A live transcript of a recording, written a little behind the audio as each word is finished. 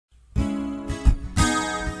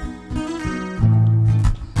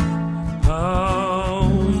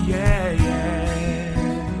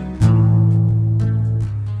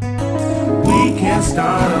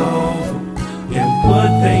start over and put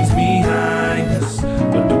things behind us,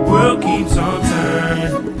 but the world keeps on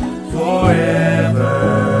turning forever.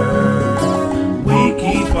 We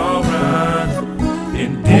keep on running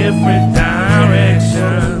in different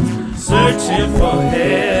directions, searching for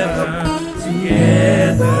heaven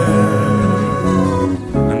together.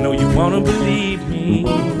 I know you wanna believe me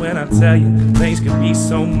when I tell you things can be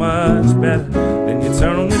so much better. Then you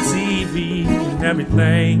turn on the TV and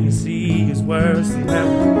everything you see is worse than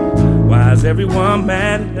ever. Why is everyone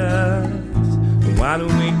mad at us? And why do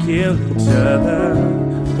we kill each other?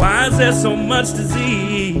 Why is there so much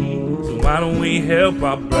disease? And why don't we help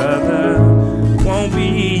our brother? It won't be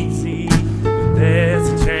easy, but there's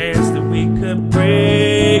a chance that we could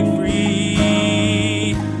break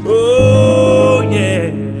free. Oh yeah,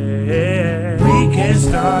 we can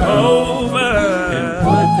start over and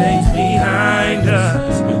put things behind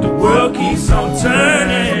us, but the world keeps on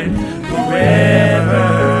turning forever.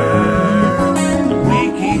 We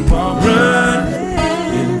keep on running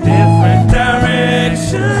in different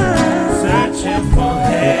directions, searching for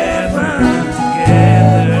heaven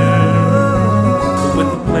together. With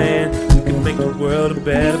a plan, we can make the world a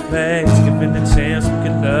better place. Given the chance, we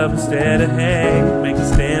can love instead of hate. Make a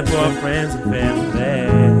stand for our friends and family.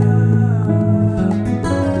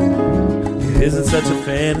 It isn't such a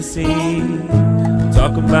fantasy.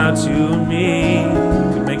 Talk about you and me.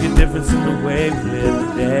 We can make a difference in the way we live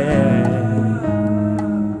today.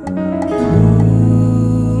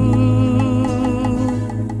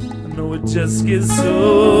 I know it just gets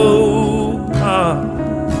so hard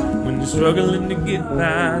when you're struggling to get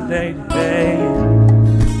by day to day.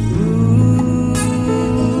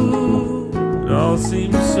 It all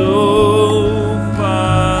seems so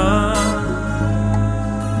far.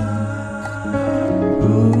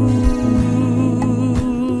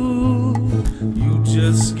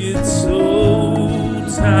 Just get so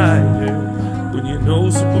tired when you know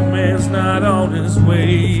Superman's not on his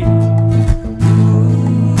way. You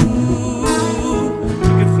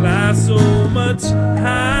can fly so much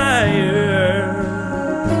higher,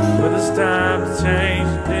 but it's time to change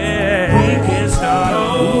the day. We can start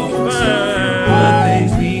over, put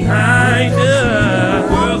things behind us.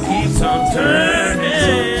 The world keeps on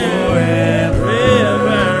turning forever.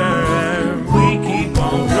 We keep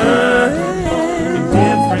on running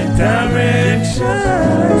directions,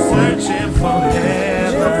 searching for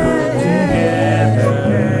heaven together.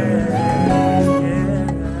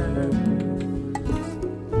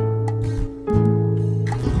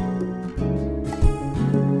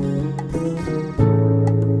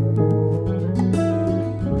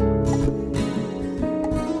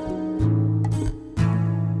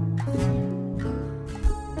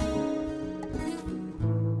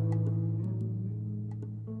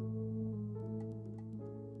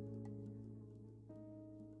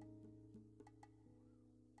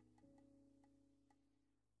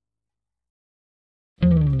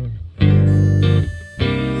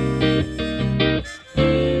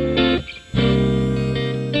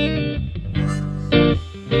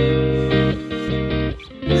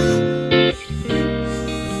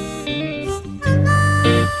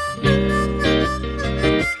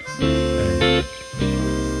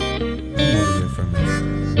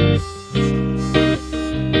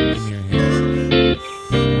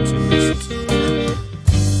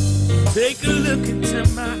 Take a look into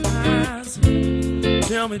my eyes,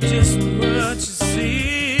 tell me just what you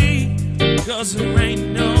see, 'cause there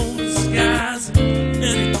ain't no disguising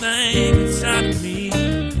anything inside of me.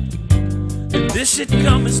 And this shit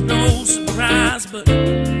come as no surprise, but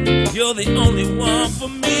you're the only one for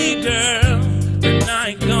me, girl. And I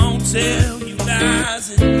ain't gon' tell you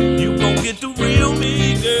lies, and you gon' get the real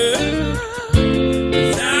me, girl.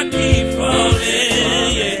 'Cause I keep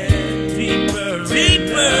falling, yeah, deeper,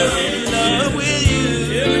 deeper in love with you.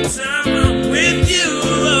 Every time I'm with you,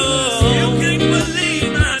 oh, you can't believe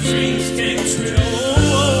my dreams came true.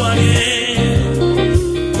 Oh, I am.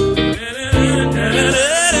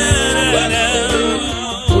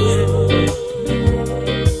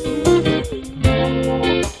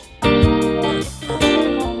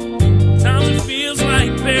 Times it feels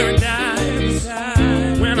like paradise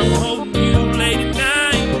when I'm holding you late at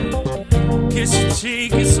night. Kiss your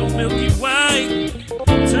cheek, it's so milky white.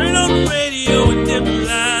 Turn on the radio and dim the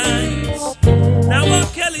lights. Now I'm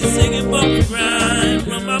Kelly singing Bumpy Grind.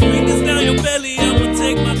 Run my fingers down your belly, I'ma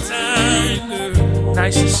take my time, girl.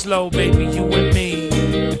 Nice and slow, baby, you and me.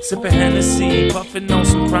 Sipping Hennessy, puffing on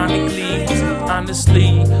some chronic leaves.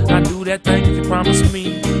 Honestly, I do that thing if you promise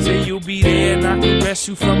me. Say you'll be there and I can caress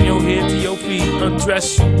you from your head to your feet.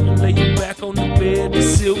 Undress you and lay you back on the bed, the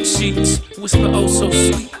silk sheets whisper oh so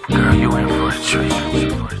sweet. Girl, you in for a treat. I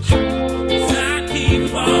keep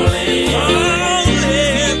falling,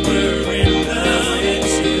 forever in love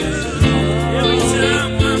with you. Every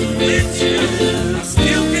time I'm with you, I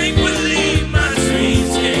still can't believe my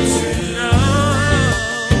dreams came true.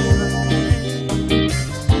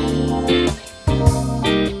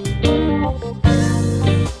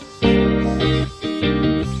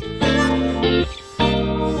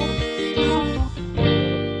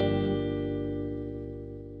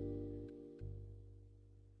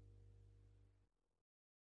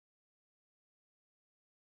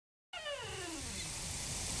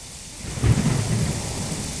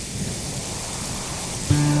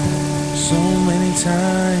 So many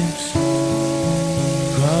times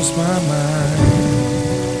crossed my mind,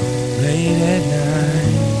 late at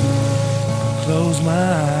night, close my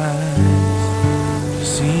eyes to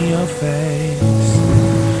see your face.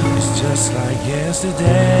 It's just like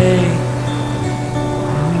yesterday.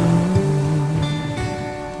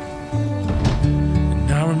 And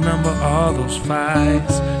I remember all those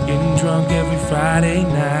fights, getting drunk every Friday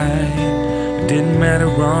night. It didn't matter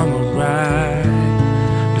wrong or right,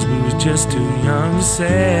 we was just too young to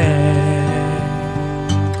say,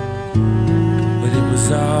 but it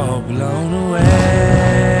was all blown away.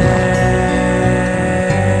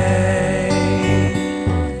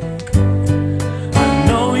 I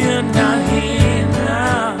know you're not here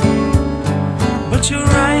now, but you're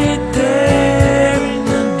right there in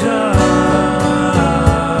the dark.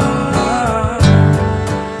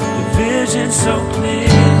 The vision's so clear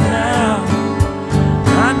now,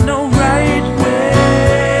 I know right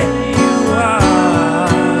where you are.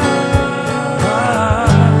 I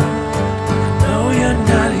know you're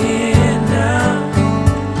not here now,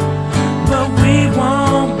 but we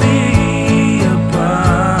won't be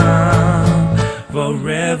apart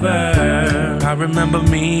forever. I remember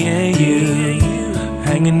me and you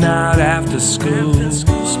hanging out after school,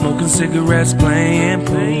 smoking cigarettes, playing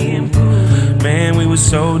pool. Man, we were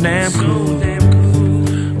so damn cool.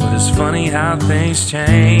 But it's funny how things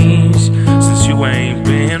change since you ain't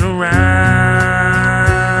been around,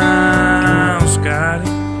 Scotty.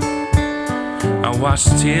 I watched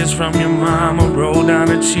the tears from your mama roll down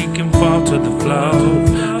her cheek and fall to the floor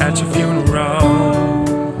at your funeral.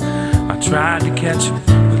 I tried to catch you,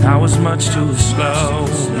 but I was much too slow.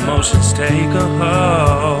 Emotions take a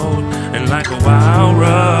hold, and like a wild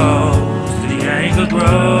rose, the anger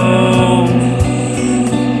grows.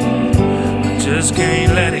 I just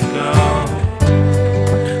can't let it go.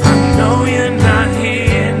 I know you're not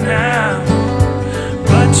here now,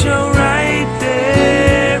 but you're right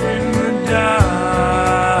there in the dark.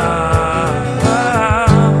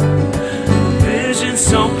 Vision's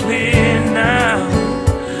so clear now,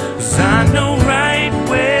 'cause I know right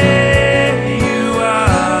where you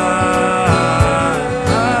are.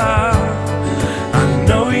 I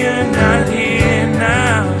know you're not here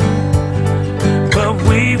now, but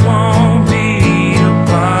we won't be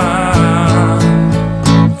apart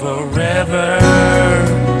forever.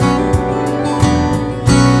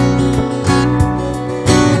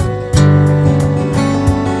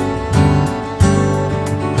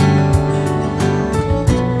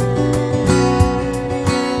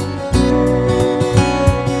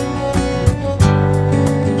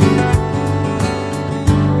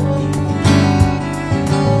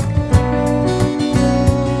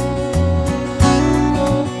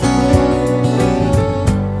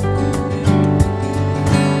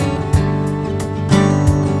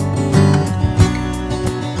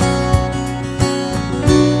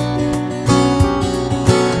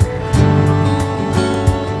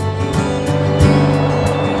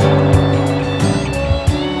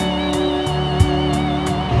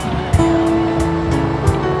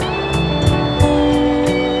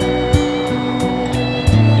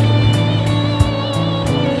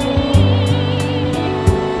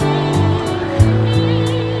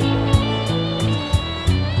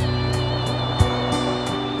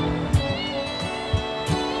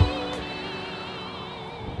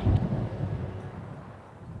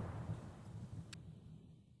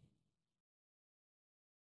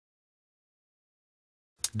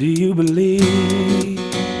 Do you believe?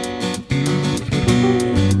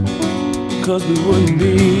 'Cause we wouldn't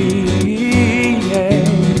be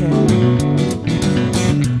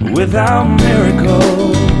without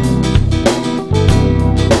miracles.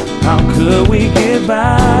 How could we get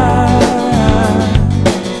by?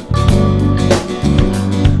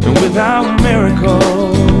 And without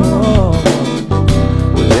miracles,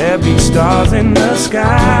 would there be stars in the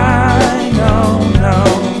sky? No, no.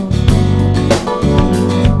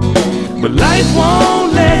 But life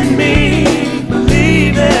won't let me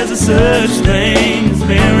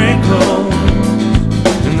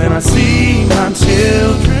see my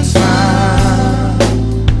children smile,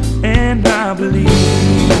 and I believe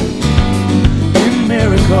in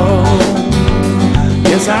miracles.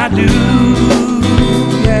 Yes, I do,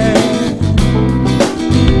 yeah,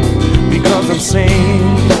 because I'm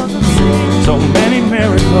seeing so many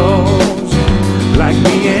miracles like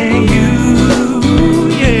me and you,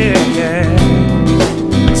 yeah,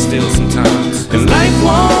 yeah. Still sometimes, and life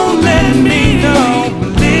won't let me know,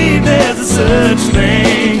 believe there's a such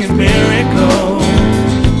thing as miracles.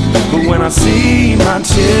 But when I see my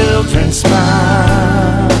children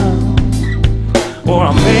smile, or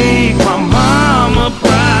I make my mama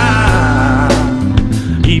proud,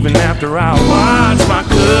 even after I watch my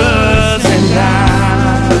cousin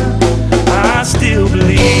die, I still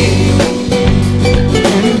believe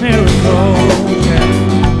in miracles, yeah.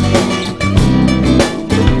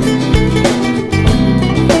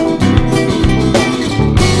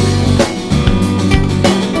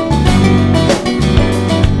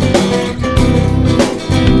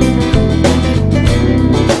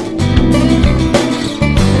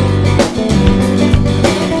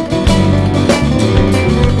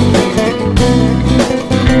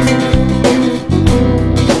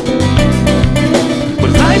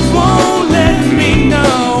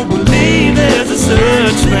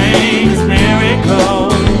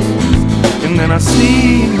 I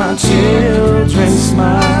see my children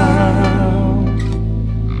smile.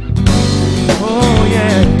 Oh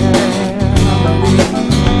yeah,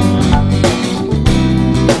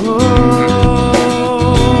 oh,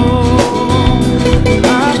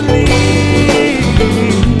 I believe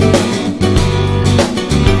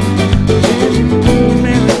in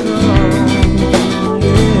miracles.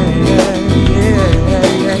 Yeah.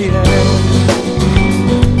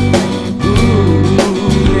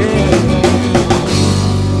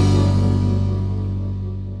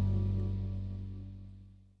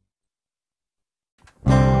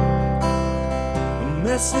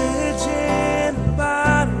 Message in a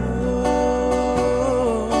bottle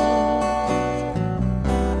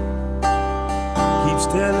keeps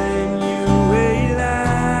telling you a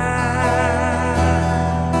lie.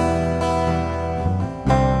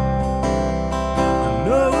 I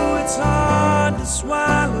know it's hard to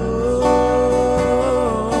swallow,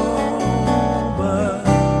 but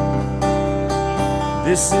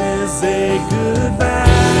this is a goodbye.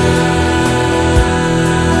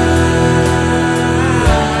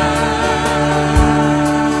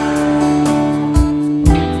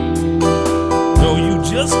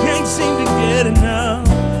 Just can't seem to get enough,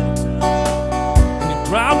 and your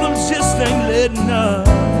problems just ain't letting up.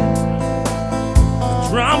 The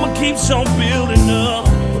drama keeps on building up,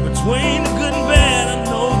 but between the good and bad, I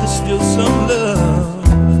know there's still some love.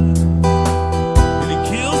 And it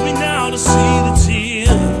kills me now to see the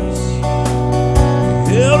tears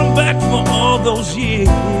you held them back for all those years,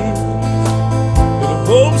 but the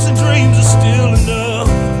hopes and dreams are still enough.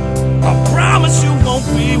 I promise you won't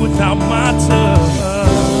be without my touch.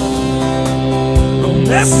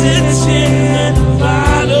 Message in a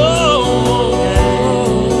bottle,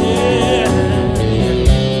 yeah.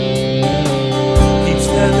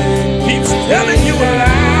 Keeps telling you a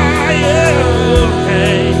lie, yeah.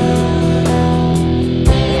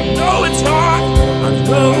 I know it's hard, I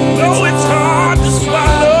know it's hard to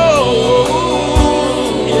swallow.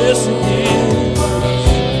 Yes, it is.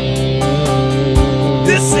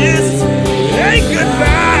 This is a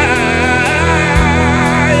goodbye.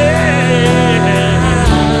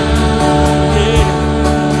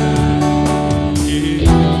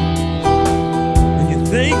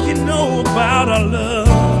 About our love,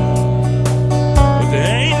 but there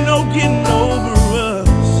ain't no getting over us.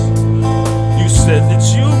 You said that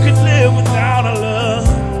you could live without our love,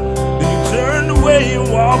 then you turned away and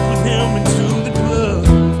walked with him into the club.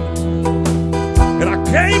 And I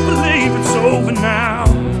can't believe it's over now.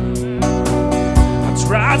 I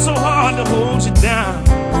tried so hard to hold you down,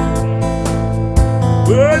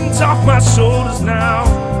 burden's off my shoulders now.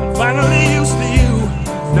 I'm finally used to you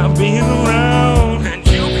not being around.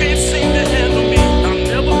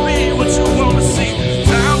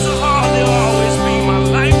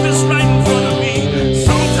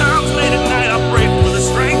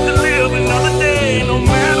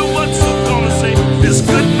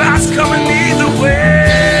 Coming either way.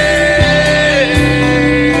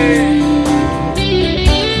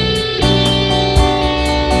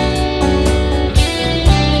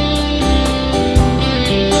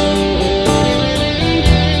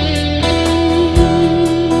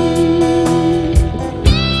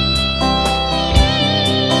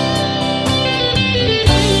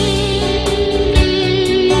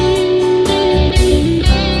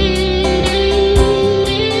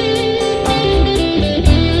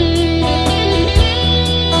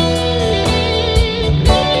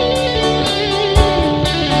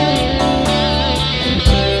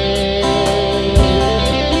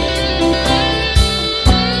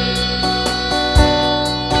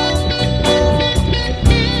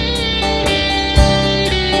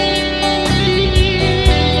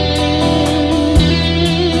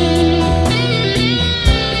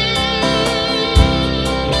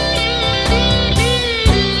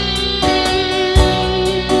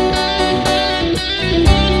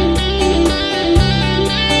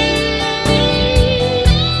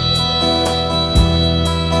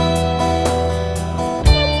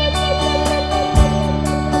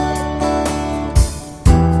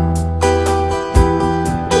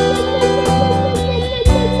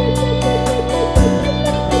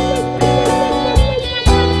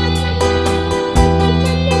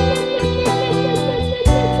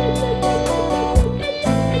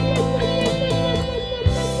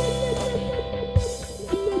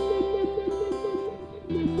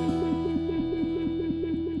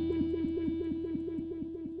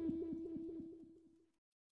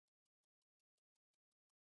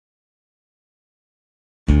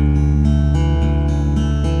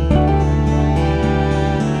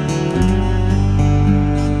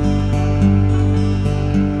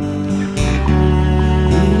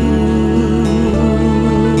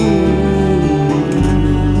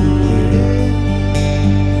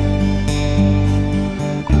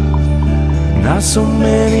 so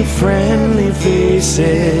many friendly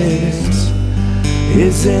faces.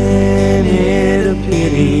 Isn't it a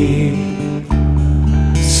pity?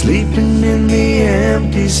 Sleeping in the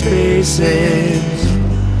empty spaces,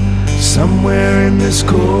 somewhere in this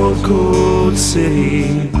cold, cold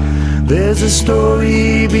city. There's a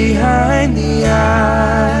story behind the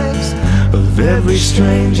eyes of every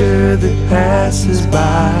stranger that passes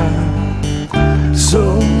by.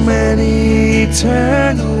 So many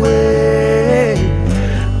turn away,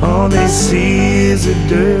 all they see is a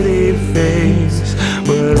dirty face.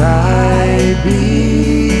 But I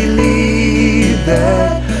believe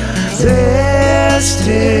that there's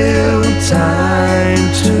still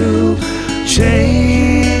time to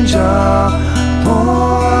change our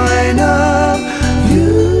point of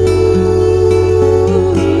view.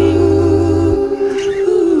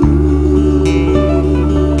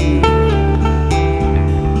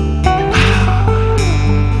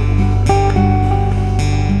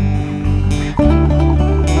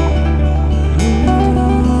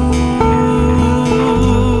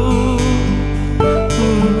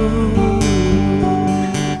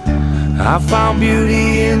 I found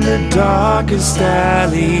beauty in the darkest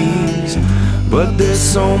alleys, but there's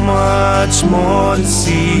so much more to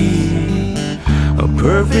see. A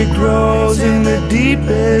perfect rose in the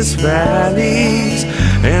deepest valleys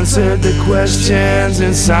answered the questions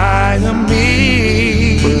inside of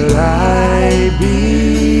me. But I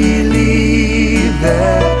believe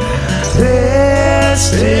that there's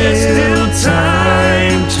still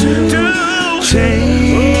time to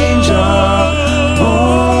change our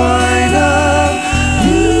point of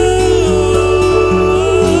view.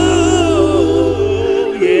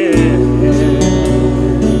 Yeah.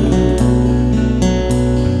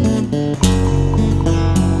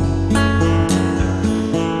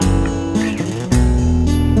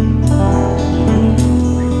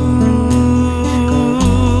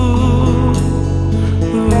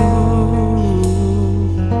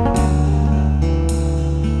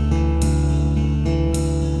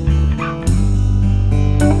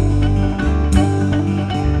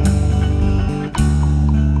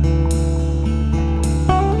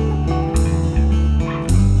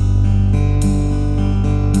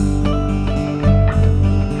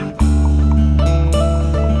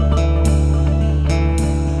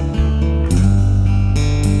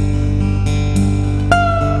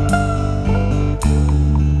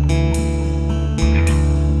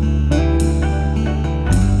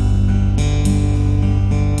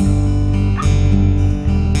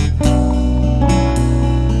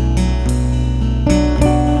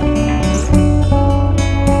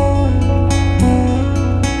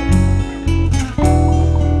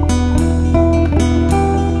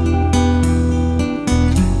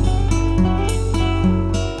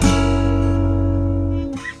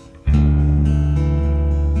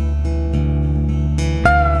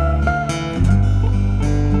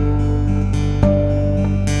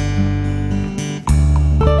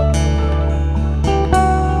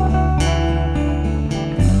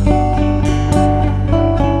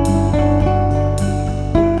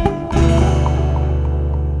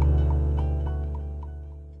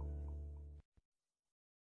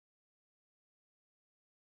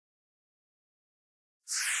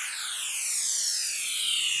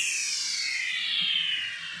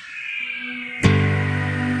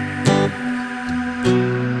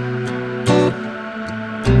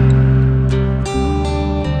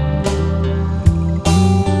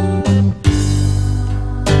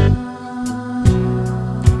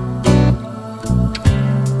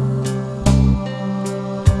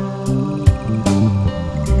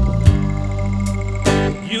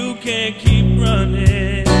 Can't keep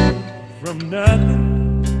running from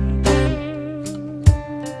nothing,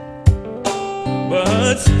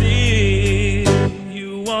 but still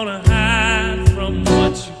you wanna hide from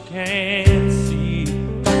what you can't see.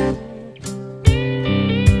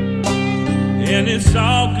 And it's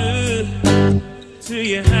all good till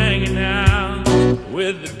you're hanging out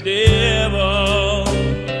with the devil,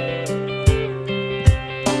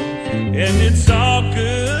 and it's all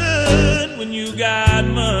good when you got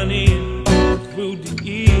money and food to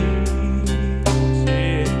eat,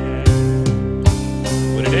 yeah.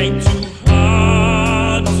 But it ain't too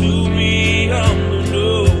hard to be humble, no,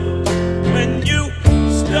 when you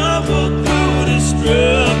stumble through the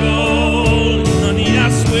struggle. Honey, I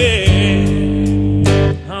swear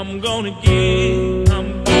I'm gonna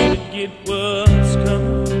get what's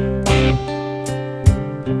coming.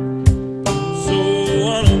 So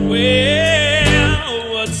unaware of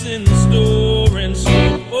what's in store and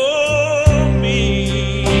store for me.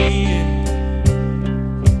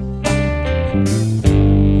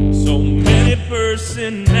 So many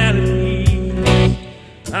personality.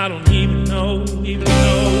 I don't even know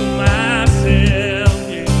myself.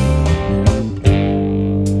 Yeah.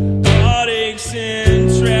 Heartaches and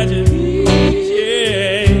tragedies,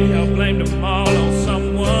 yeah, I'll blame them all on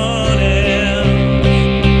someone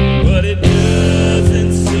else. But it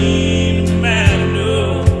doesn't seem to matter,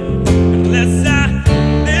 no, unless I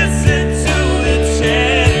listen to the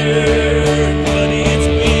chatter. But it's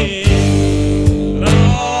been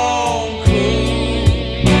long, cold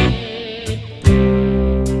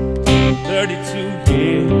 32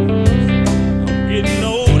 years. I'm getting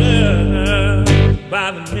older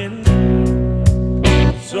by the minute,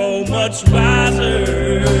 so much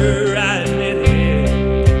wiser, I admit it.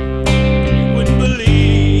 You wouldn't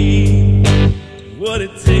believe what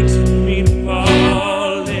it takes for me to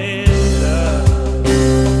fall in love.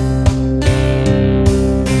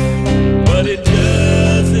 But it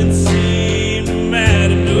doesn't seem to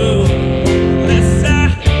matter, no, unless I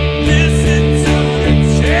listen to the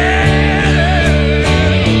chatter.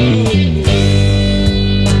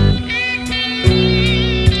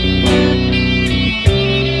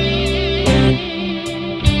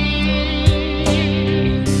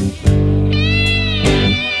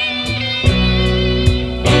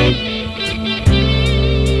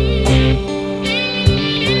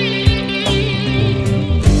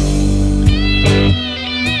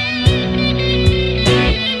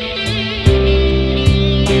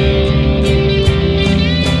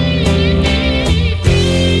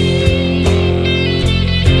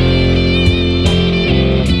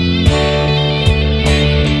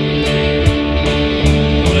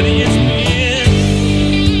 But it's been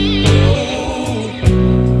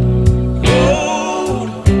cold,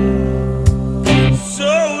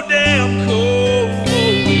 so damn cold.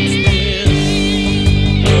 It's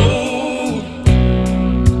been cold,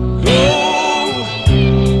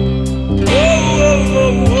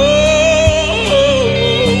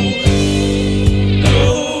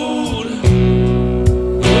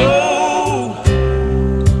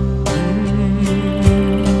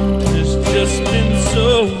 it's just been so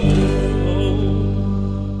cold.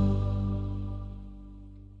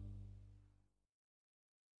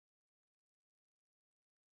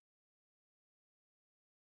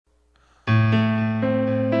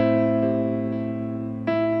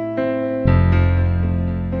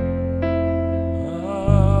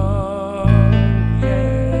 Oh,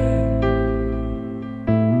 yeah.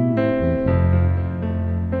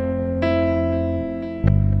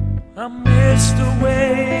 I miss the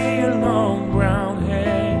way your long brown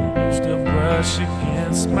hair used to brush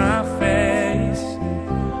against my face.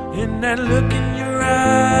 And that look in your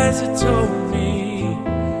eyes, it told me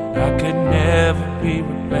I could never be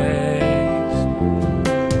replaced.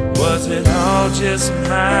 Was it all just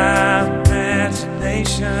my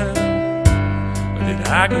imagination? Or did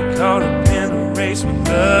I get caught up in a race with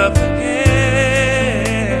love again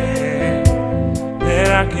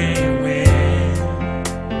that I can't win?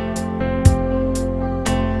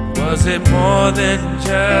 Was it more than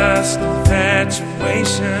just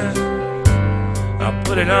infatuation? I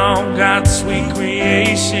put it on God's sweet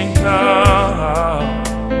creation, 'cause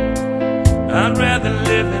I'd rather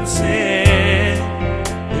live in sin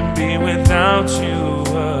than be without you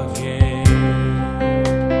again.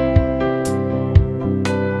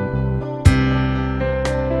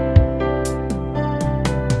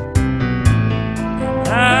 I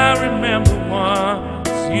remember once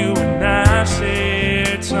you and I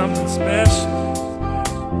shared something special.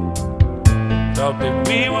 Thought that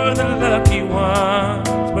we were the lucky ones,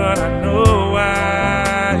 but I know I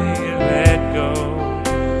let go.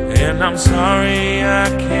 And I'm sorry I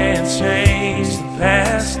can't change the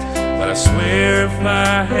past, but I swear if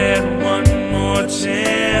I had one more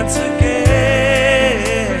chance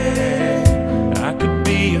again, I could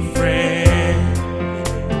be a friend.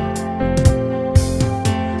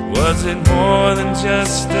 Was it more than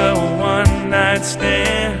just a one-night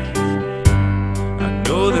stand? I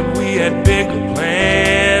know that we had bigger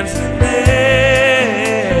plans than that.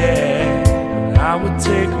 I would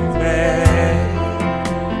take them back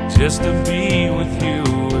just to be with you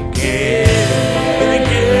again.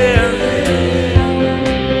 Again.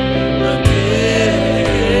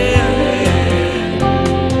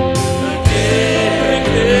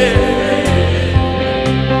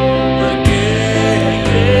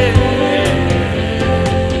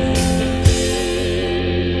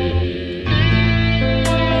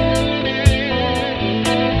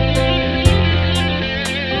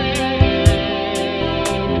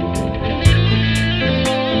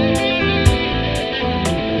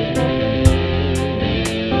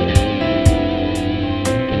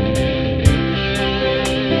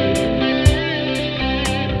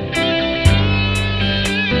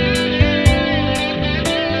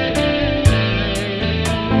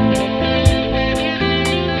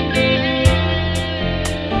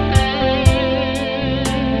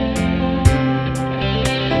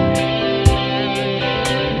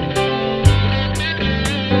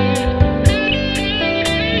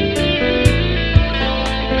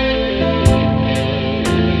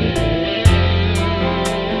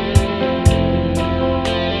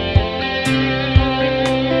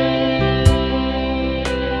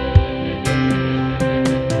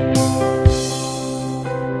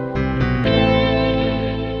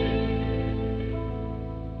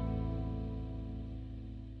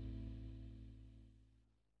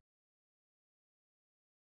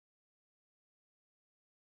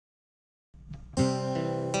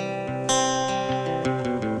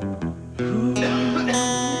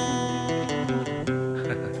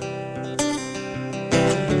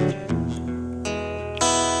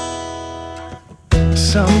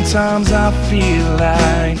 Sometimes I feel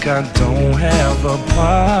like I don't have a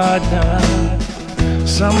partner.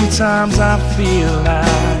 Sometimes I feel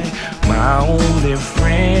like my only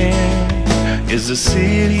friend is the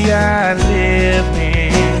city I live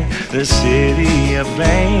in, the city of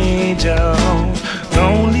angels.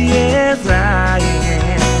 Lonely as I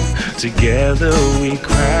am, together we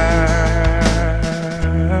cry.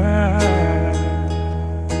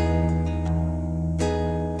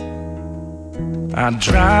 I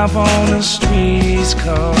drive on the streets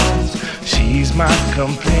 'cause she's my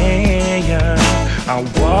companion. I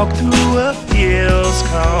walk through her hills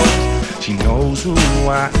 'cause she knows who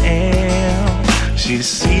I am. She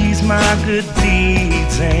sees my good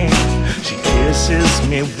deeds and she kisses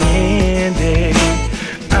me when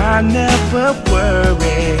I never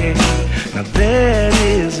worry. Now that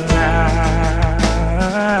is life.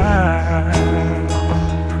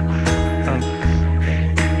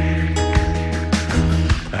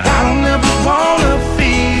 I don't ever wanna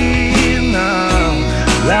feel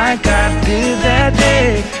like I did that day.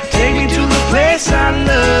 Take me to the place I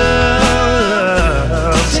love.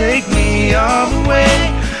 Take me all the way.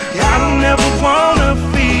 I don't ever wanna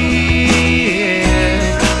feel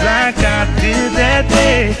like I did that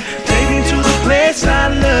day. Take me to the place I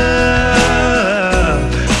love.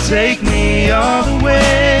 Take me all the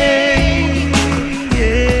way.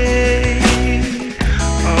 Yeah.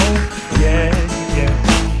 Oh, yeah, yeah.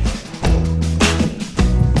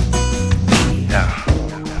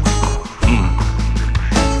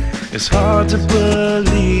 It's hard to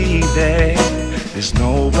believe that there's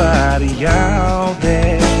nobody out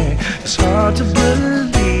there. It's hard to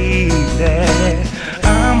believe that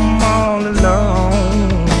I'm all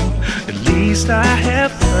alone. At least I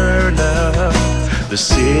have heard of the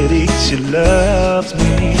city. She loves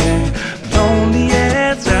me, lonely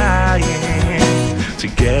as I am.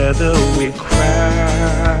 Together we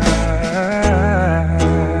cry.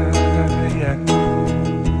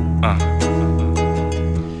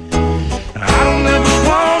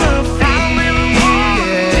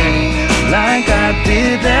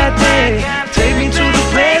 Did that day. Take me to the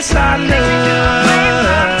place I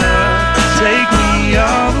love. Take me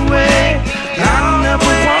all the way. I don't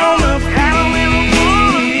ever wanna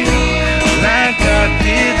feel like I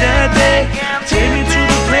did that day. Take me to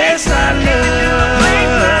the place I love.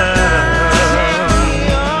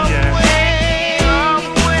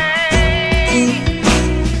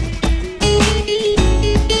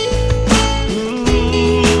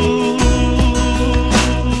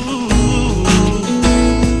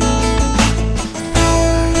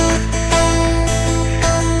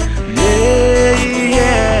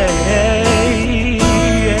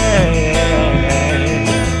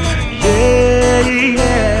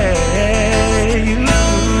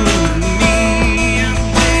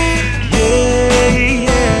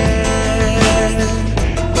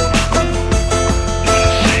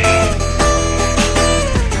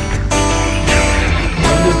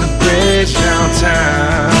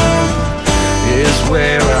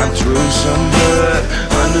 Where I drew some blood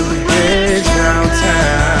under the bridge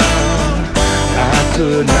downtown. I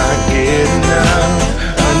could not get enough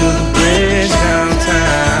under the bridge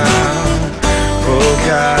downtown.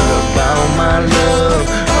 Forgot about my love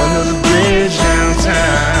under the bridge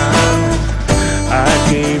downtown. I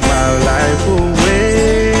gave my life away.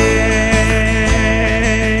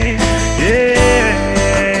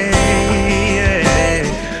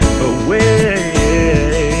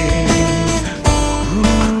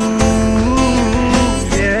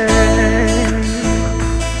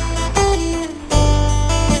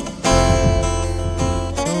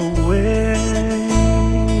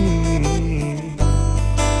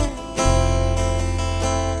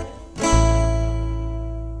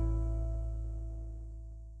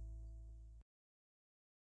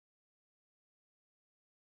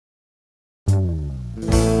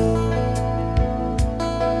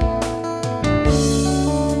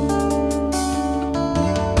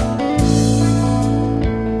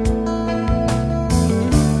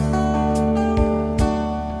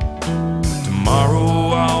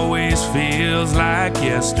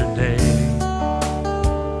 Yesterday,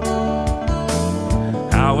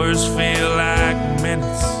 hours feel like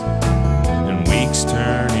minutes and weeks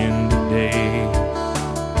turn into days.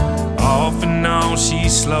 Off and on she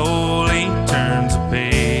slowly turns a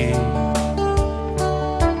page.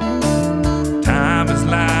 Time is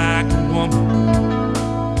like a woman,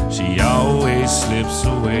 she always slips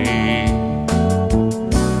away.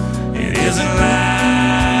 It isn't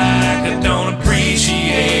like I don't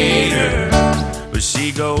appreciate her, but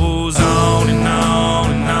she goes on and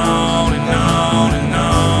on and on and on and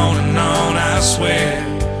on and on, I swear,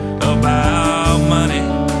 about money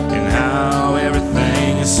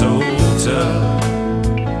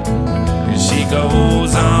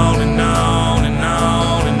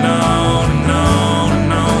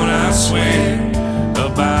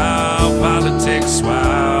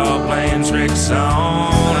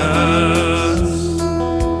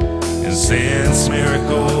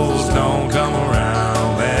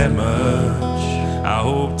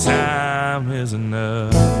time is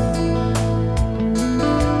enough.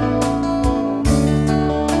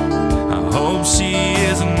 I hope she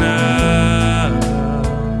is enough.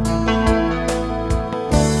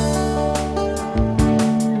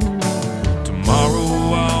 Tomorrow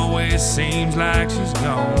always seems like she's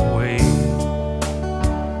gone away.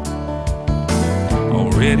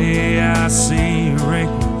 Already I see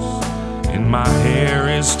wrinkles and my hair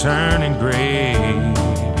is turning gray.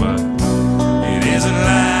 But it isn't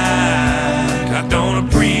like I don't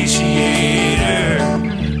appreciate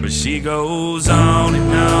her, but she goes on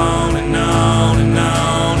and on and on and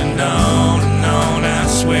on and on and on, I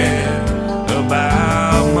swear,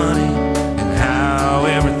 about money and how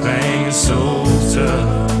everything is so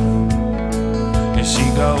tough. And she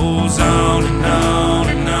goes on and on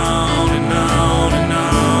and on and on and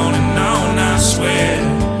on and on, I swear,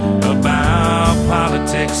 about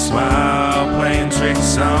politics while playing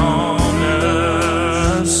tricks on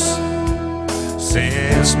us.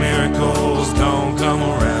 Since miracles don't come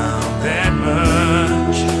around that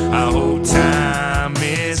much, I hope time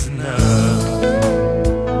is enough.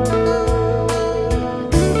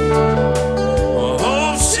 I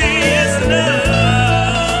hope she is enough.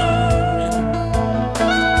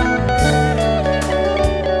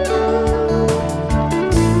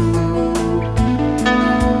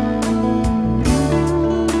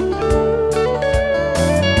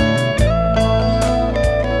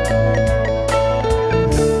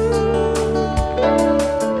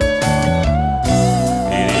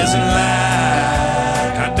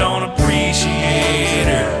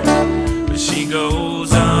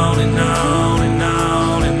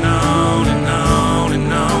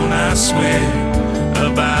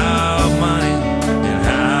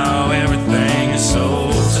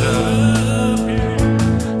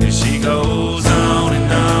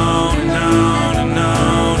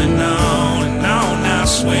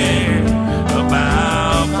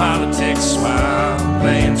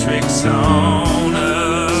 Tricks on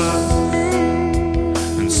us,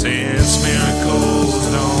 and since miracles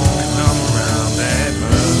don't come around that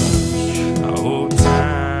much, I hope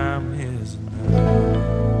time is enough.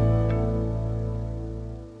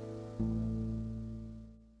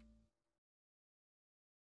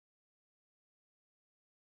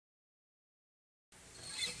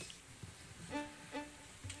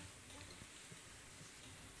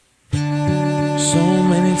 So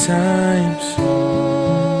many times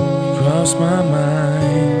cross my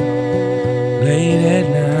mind, late at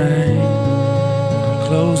night, I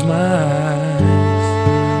close my eyes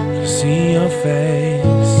to see your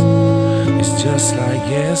face. It's just like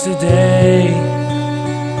yesterday.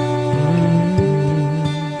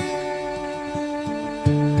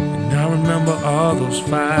 And I remember all those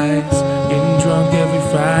fights, getting drunk every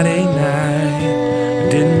Friday night. It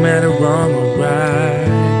didn't matter wrong or right,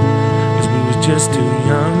 'cause we was just too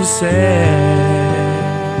young to say.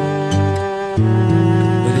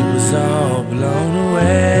 All blown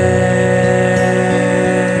away.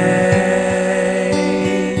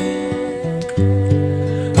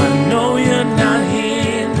 I know you're not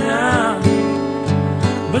here now,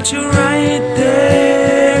 but you're right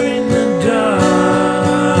there in the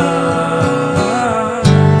dark.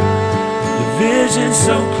 The vision's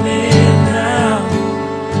so clear now,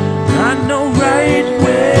 I know right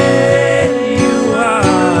where you are.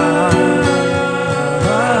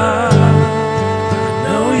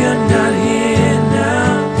 Not here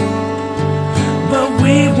now, but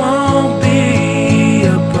we won't be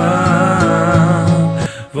apart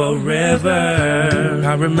forever.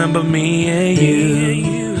 I remember me and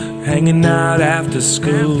you hanging out after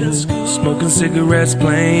school, smoking cigarettes,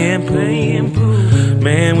 playing pool.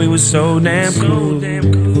 Man, we were so damn cool.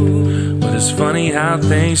 But it's funny how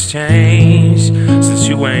things change since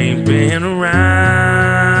you ain't been around,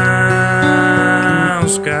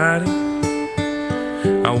 Scotty.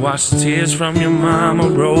 I watched the tears from your mama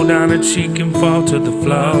roll down her cheek and fall to the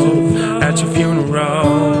floor at your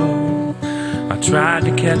funeral. I tried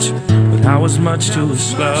to catch it, but I was much too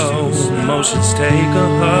slow. Emotions take a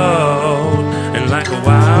hold, and like a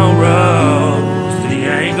wild rose, the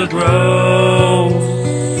anger grows.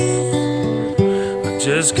 I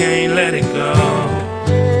just can't let it go.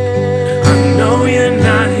 I know you're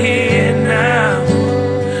not here now,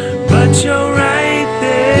 but you're right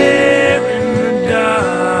there in the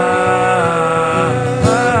dark.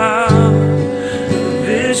 The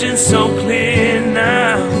vision's so clear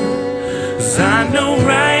now, 'cause I know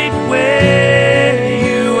right where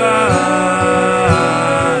you are.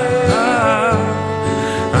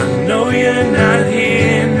 I know you're not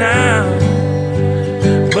here now,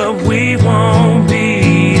 but we won't be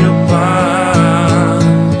apart.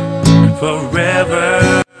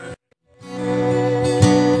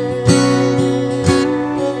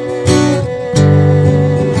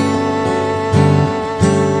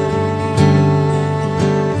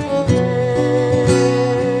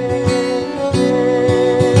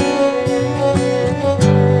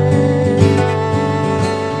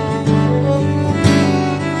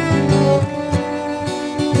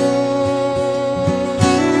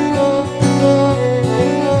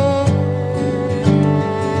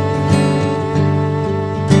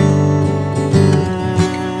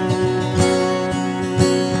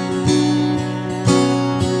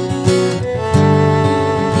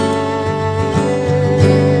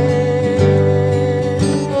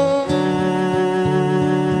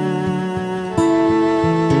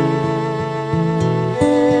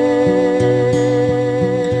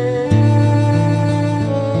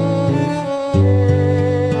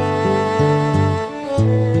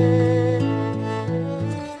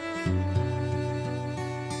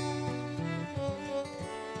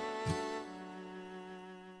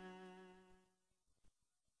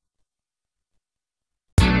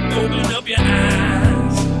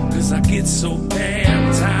 so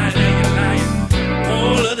damn tired of you lying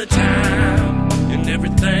all of the time, and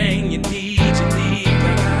everything you need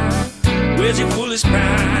behind. Where's your foolish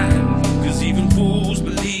pride? Cause even fools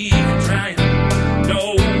believe in trying.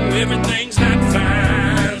 No, everything's not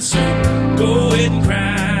fine, so go ahead and cry.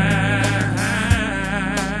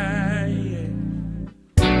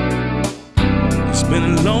 It's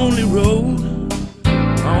been a lonely road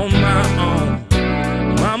on my own.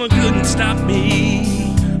 Mama couldn't stop me.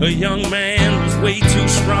 A young man was way too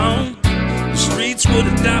strong. The streets would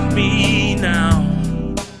adopt me now.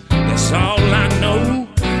 That's all I know.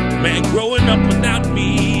 Man, growing up without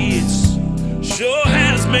me, it's sure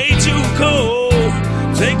has made you cold.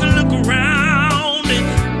 Take a look around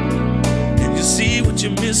and you see what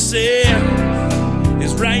you're missing.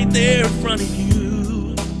 It's right there in front of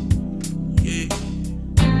you. Yeah.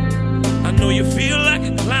 I know you feel like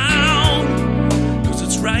a clown, cause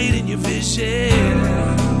it's right in your vision.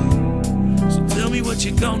 So tell me what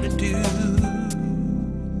you're gonna do.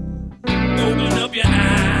 Open up your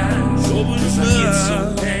eyes, open up. I get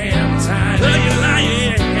so damn tired of you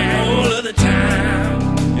lying all of the time,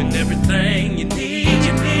 and everything you need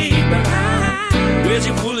behind. Where's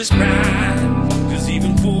your foolish pride? Cause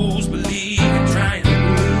even fools believe in trying.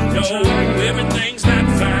 No, everything's not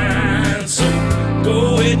fine, so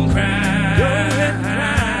go ahead and cry.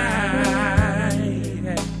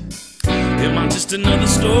 Am I just another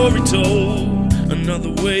story told?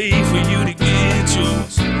 Another way for you to get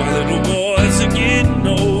yours? My little boys are getting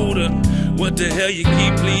older. What the hell you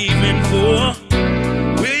keep leaving for?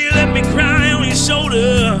 Will you let me cry on your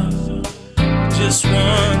shoulder just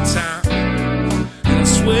one time? And I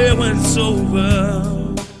swear when it's over,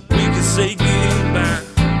 we can say goodbye.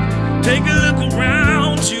 Take a look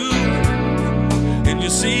around you and you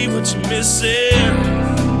see what you're missing.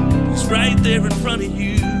 It's right there in front of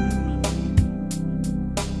you.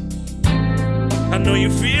 I know you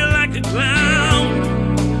feel like a clown,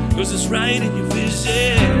 cause it's right in your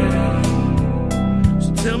vision.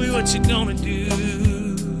 So tell me what you're gonna do.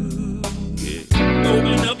 Yeah.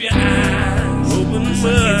 Open up your eyes, open them up.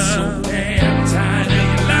 I get so damn tired of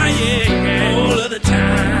you lying all of the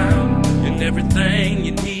time, and everything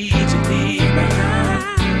you need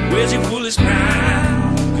behind. Where's your foolish pride?